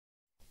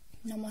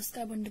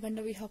নমস্কাৰ বন্ধু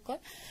বান্ধৱী সকল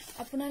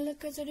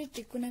আপোনালোকে যদি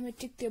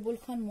ত্ৰিকোণমেট্ৰিক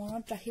টেবুলখন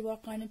মনত ৰাখিবৰ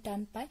কাৰণে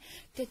টান পায়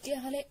তেতিয়া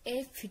হলে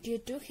এই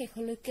ভিডিওটো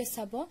শেষলৈকে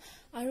চাব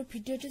আৰু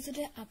ভিডিওটো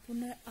যদি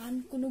আপোনাৰ আন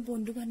কোনো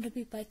বন্ধু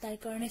বান্ধৱী পায় তাৰ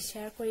কাৰণে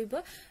শেয়াৰ কৰিব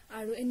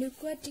আৰু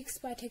এনেকুৱা টিপছ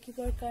পাই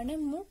থাকিবৰ কাৰণে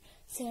মোৰ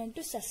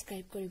চেনেলটো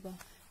সাবস্ক্ৰাইব কৰিব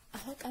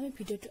আহক আমি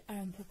ভিডিওটো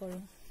আৰম্ভ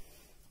কৰো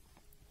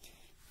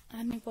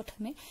আমি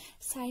প্ৰথমে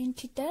sin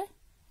θ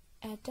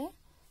এটা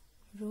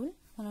ৰুল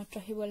মনত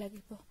ৰাখিব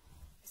লাগিব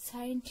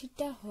sin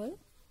θ hall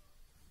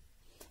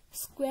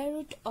square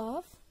root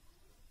of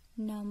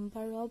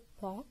number of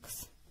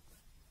box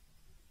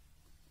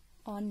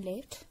on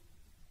left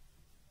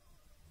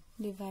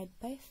divide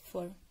by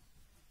 4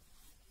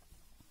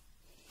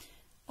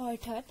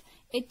 অৰ্থাৎ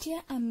এতিয়া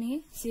আমি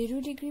 0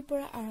 ডিগ্ৰী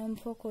পৰা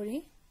আৰম্ভ কৰি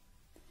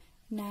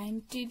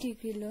 90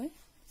 ডিগ্ৰী লৈ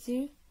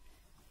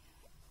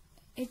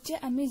এতিয়া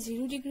আমি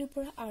 0 ডিগ্ৰী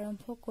পৰা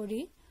আৰম্ভ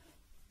কৰি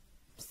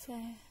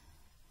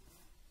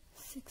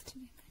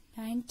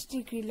 90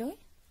 ডিগ্ৰী লৈ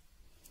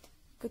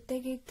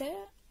গোটেইকেইটা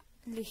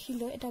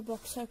লিখিলো এটা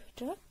বক্সৰ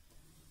ভিতৰত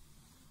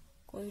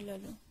কৰি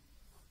ললো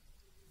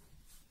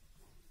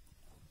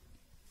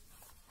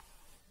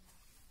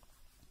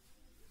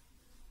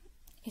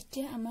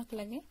এতিয়া আমাক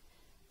লাগে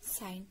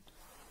sin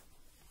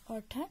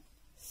অৰ্থাৎ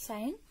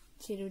sin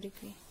 0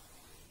 ডিগ্ৰী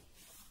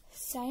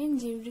sin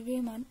 0 ডিগ্ৰী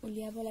মান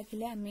উলিয়াব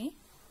লাগিলে আমি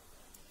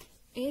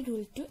এই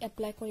ৰুলটো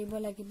এপ্লাই কৰিব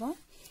লাগিব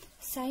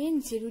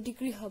sin 0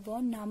 degree hobo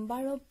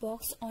number of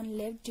box on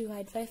left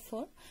divide by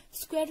 4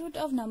 square root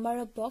of number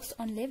of box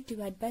on left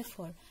divide by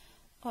 4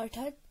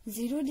 অর্থাৎ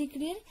 0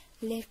 degree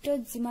left ত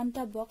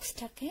জিমানটা box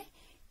থাকে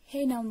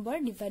সেই number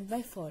divide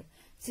by 4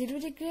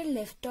 0 degree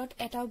left ত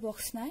এটা box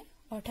নাই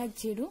অর্থাৎ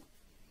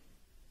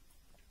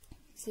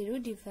 0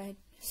 divide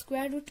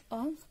square root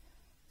of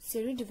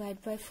 0 divide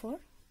by 4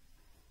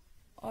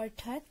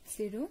 অর্থাৎ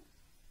 0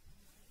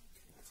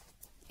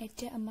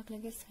 এটা আমাক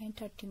লাগে sin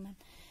 30 মান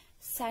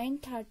sin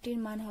 30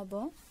 মান হবো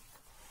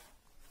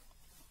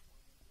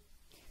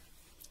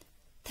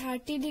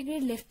 30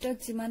 degree left ত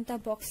জিমানটা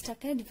বক্স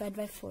থাকে divide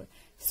by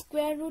 4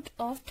 square root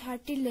of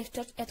 30 left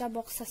ত এটা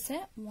বক্স আছে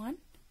 1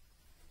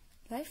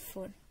 বাই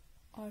 4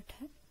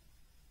 অর্থাৎ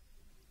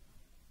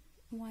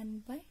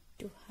 1 বাই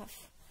 2 হাফ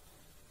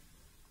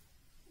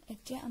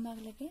এতিয়া আমাক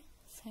লাগে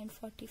sin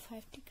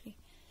 45 degree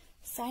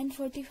sin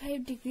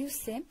 45 degree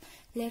same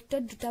left ত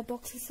দুটা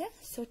বক্স আছে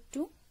সো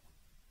 2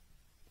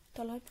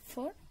 তলত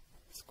 4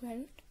 square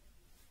root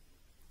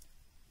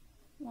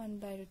 1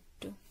 by root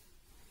 2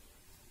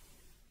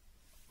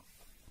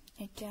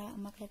 এটা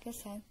আমাক লাগে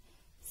sin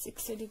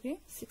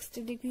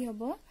 60 degree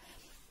হবো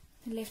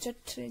left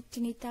ত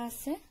তিনিটা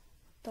আছে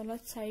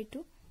তলত 4 টো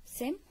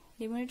সেম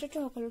লিমিটাৰ টো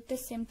সকলোতে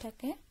সেম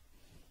থাকে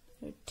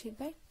root 3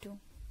 by 2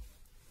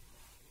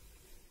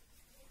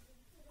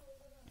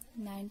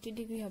 90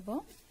 degree হবো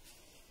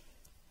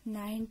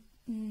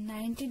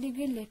 90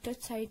 degree left ত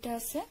 4 টা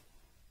আছে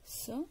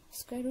so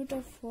square root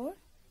of 4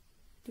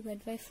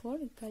 divided by 4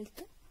 equal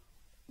to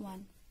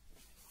 1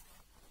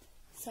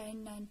 sin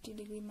 90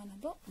 degree মান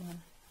হবো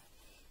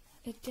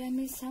 1 এতিয়া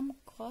আমি সাম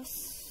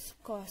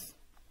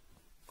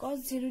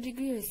cos 0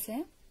 degree হৈছে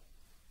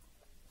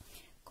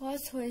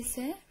cos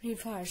হৈছে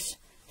reverse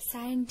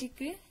sin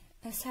degree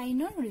sin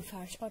or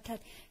reverse অৰ্থাৎ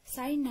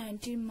sin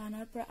 90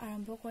 মানৰ পৰা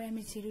আৰম্ভ কৰি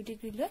আমি 0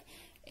 degree লৈ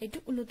এটো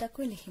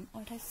উলটাকৈ লিখিম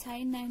অৰ্থাৎ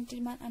sin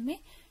 90 মান আমি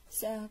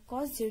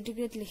cos 0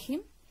 degree ত লিখিম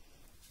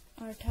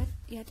অৰ্থাৎ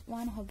ইয়াত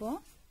 1 হবো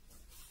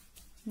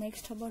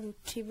next hobo root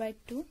 3 by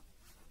 2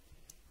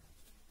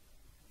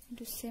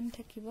 into same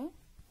thakibo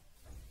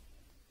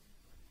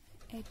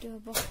eto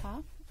hobo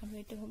half aru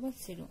eto hobo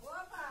 0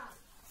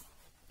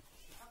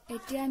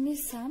 etia ami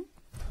sum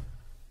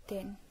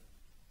 10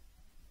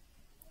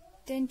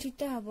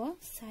 theta hobo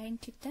sin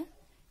theta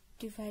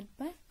divide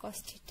by cos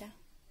theta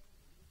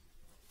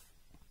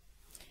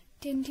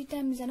 10 theta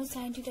ami jano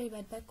sin theta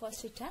divide by cos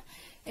theta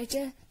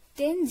etia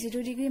 10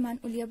 0 degree মান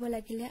উলিয়াব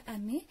লাগিলে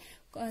আমি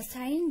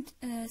sin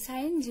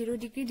 0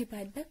 degree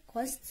divide by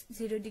cos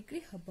 0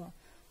 degree হবো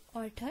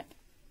অর্থাৎ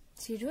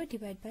 0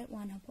 divide by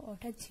 1 হবো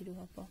অর্থাৎ 0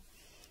 হবো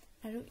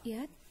আৰু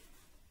ইয়াত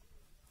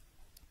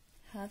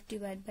half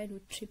divide by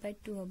root 3 by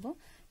 2 হবো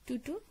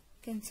 2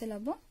 cancel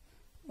হবো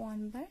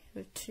 1 by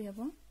root 3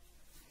 হবো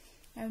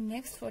আৰু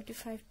next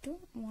 45 to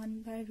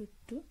 1 by root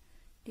 2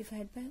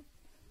 divide by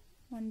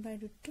 1 by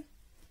root 2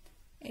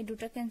 এই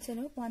দুটা cancel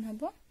হবো 1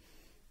 হবো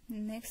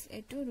next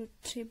eto root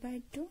 3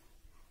 by 2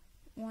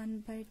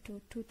 1 by 2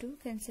 2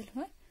 cancel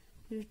hoy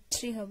root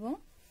 3 hobo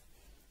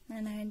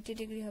 90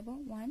 degree hobo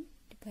 1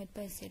 divided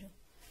by 0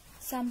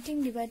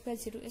 something divided by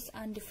 0 is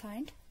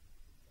undefined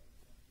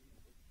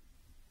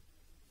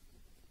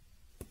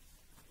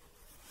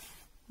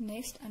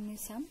next ami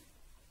sum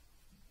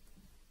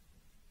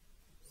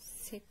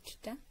sec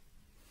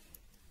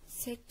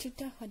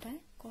theta hoday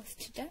cos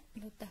theta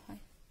lota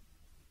hoy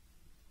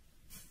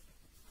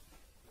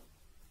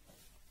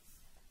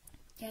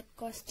yat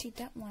cos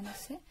theta 1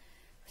 ase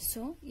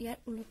so yar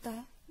ulota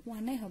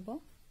 1 hobo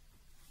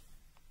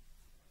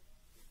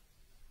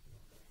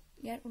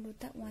yar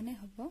ulota 1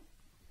 hobo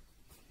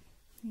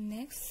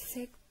next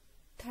sec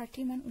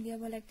 30 মান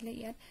উলিয়াব লাগিলে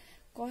ইয়াত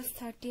cos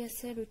 30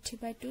 আছে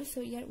 √3/2 so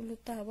ইয়াৰ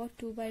উলটা হ'ব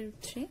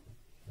 2/√3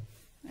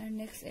 আৰু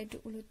next এটো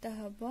উলটা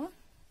হ'ব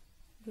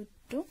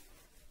 √2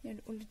 ইয়াৰ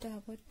উলটা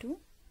হ'ব 2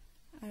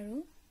 আৰু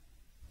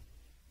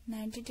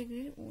 90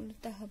 ডিগ্ৰী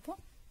উলটা হ'ব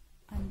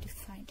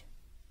undefined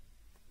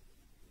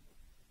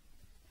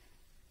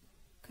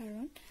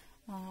কারণ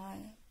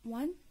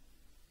 1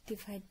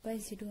 divided by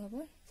 0 হ'ব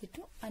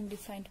যেটো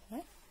undefined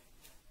হয়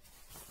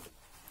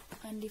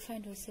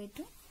undefined হৈছে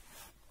এটো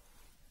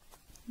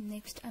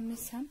next আমি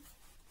সাম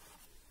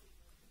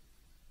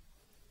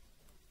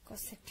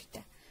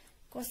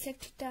cosec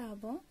theta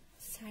হ'ব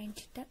sin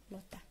theta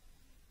উলটা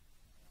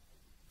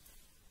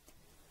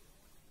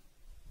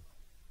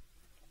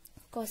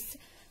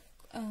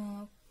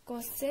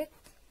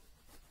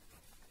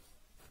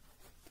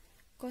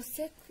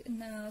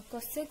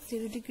cosec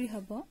 0 ডিগ্ৰী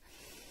হ'ব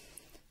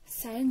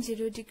sin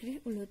 0 ডিগ্ৰী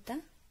উলটা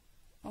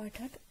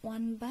অৰ্থাৎ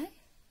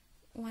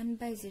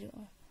 1/0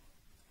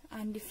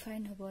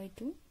 undefined হ'ব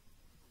এটো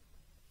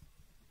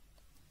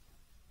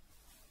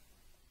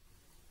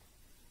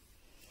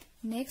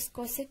next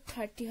cosec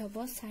 30 হ'ব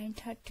sin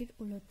 30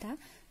 উলটা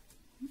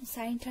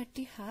sin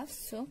 30 half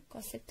so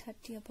cosec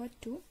 30 হ'ব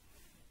 2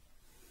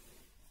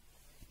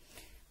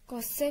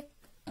 cosec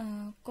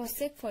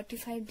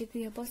 45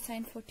 ডিগ্ৰী হ'ব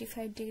sin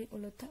 45 ডিগ্ৰী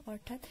উলটা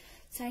অৰ্থাৎ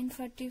sin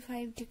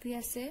 45 ডিগ্ৰী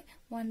আছে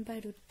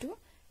 1/√2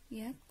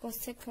 ইয়া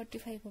cosec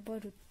 45 হ'ব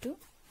 √2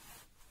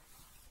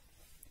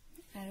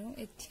 আৰু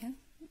এতিয়া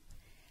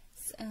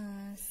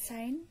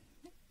sin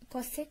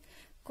cosec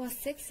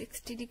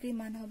 60 ডিগ্ৰী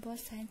মান হ'ব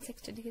sin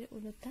 60 ডিগ্ৰী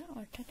উলটা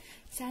অৰ্থাৎ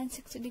sin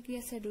 60 ডিগ্ৰী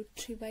আছে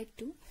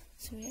 √3/2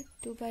 সো ইয়া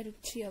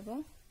 2/√3 হ'ব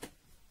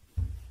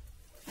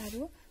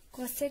আৰু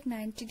cosec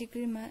 90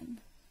 ডিগ্ৰী মান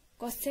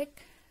cosec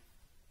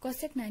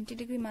 90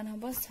 ডিগ্ৰী মান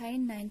হ'ব sin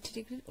 90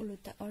 ডিগ্ৰী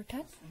উলটা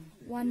অৰ্থাৎ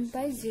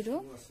 1/0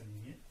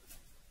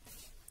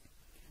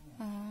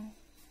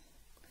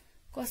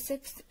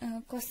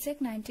 cosec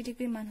 90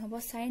 ডিগ্ৰী মান হ'ব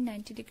sin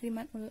 90 ডিগ্ৰী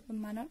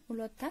মানৰ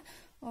উলটা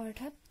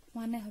অৰ্থাৎ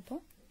 1 হ'ব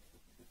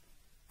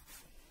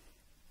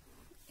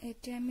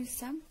এতিয়া আমি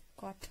সাম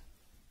cot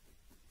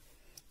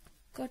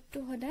to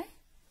হদায়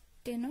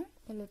 10 ৰ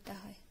উলটা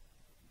হয়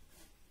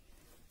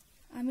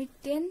আমি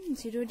 10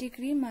 0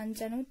 ডিগ্ৰী মান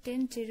জানো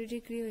 10 0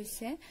 ডিগ্ৰী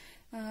হৈছে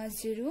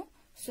 0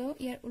 সো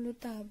ইয়াৰ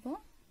উলটা হ'ব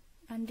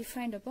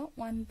undefined হ'ব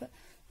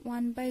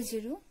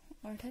 1/0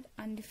 অৰ্থাৎ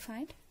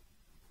undefined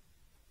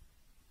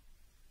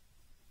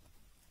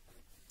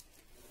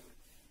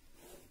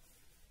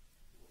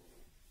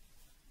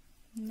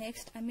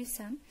next আমি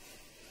সাম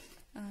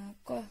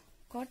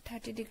cot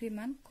 30 ডিগ্ৰী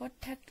মান cot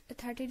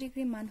 30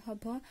 ডিগ্ৰী মান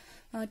হ'ব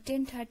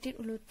 10 30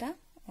 উলটা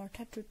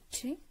অৰ্থাৎ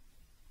 √3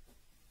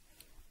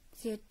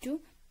 যেটো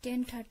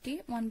 10 30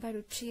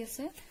 1/√3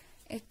 আছে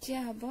এতিয়া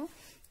হ'ব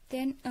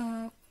 10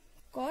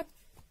 cot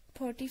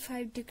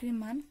 45 ডিগ্ৰী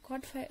মান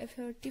cot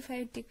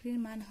 45 ডিগ্ৰী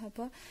মান হ'ব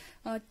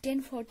 10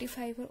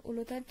 45 ৰ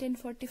উলটা 10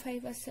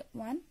 45 আছে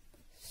 1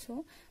 সো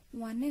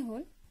 1 এ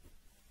হ'ল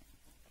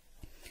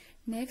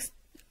next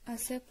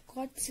আছে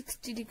cot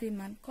 60 ডিগ্ৰী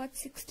মান cot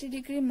 60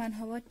 ডিগ্ৰী মান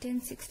হ'ব 10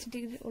 60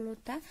 ডিগ্ৰী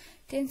উলটা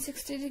 10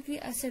 60 ডিগ্ৰী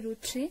আছে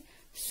 √3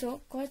 সো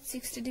cot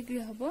 60 ডিগ্ৰী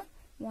হ'ব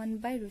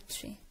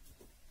 1/√3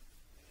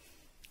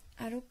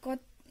 আৰু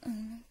cot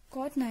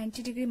 90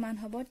 ডিগ্ৰী মান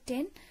হ'ব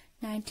 10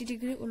 90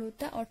 ডিগ্ৰী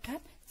উলটা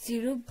অৰ্থাৎ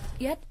 0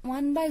 ইয়াত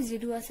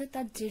 1/0 আছে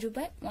তাত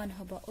 0/1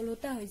 হ'ব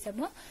উলটা হৈ যাব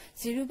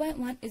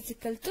 0/1 =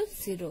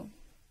 0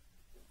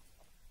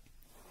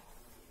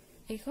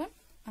 এখন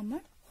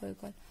আমাৰ হৈ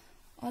গল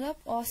অলপ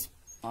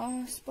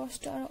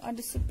অস্পষ্ট আৰু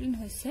অডিসিপ্লিন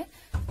হৈছে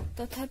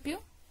তথাপিও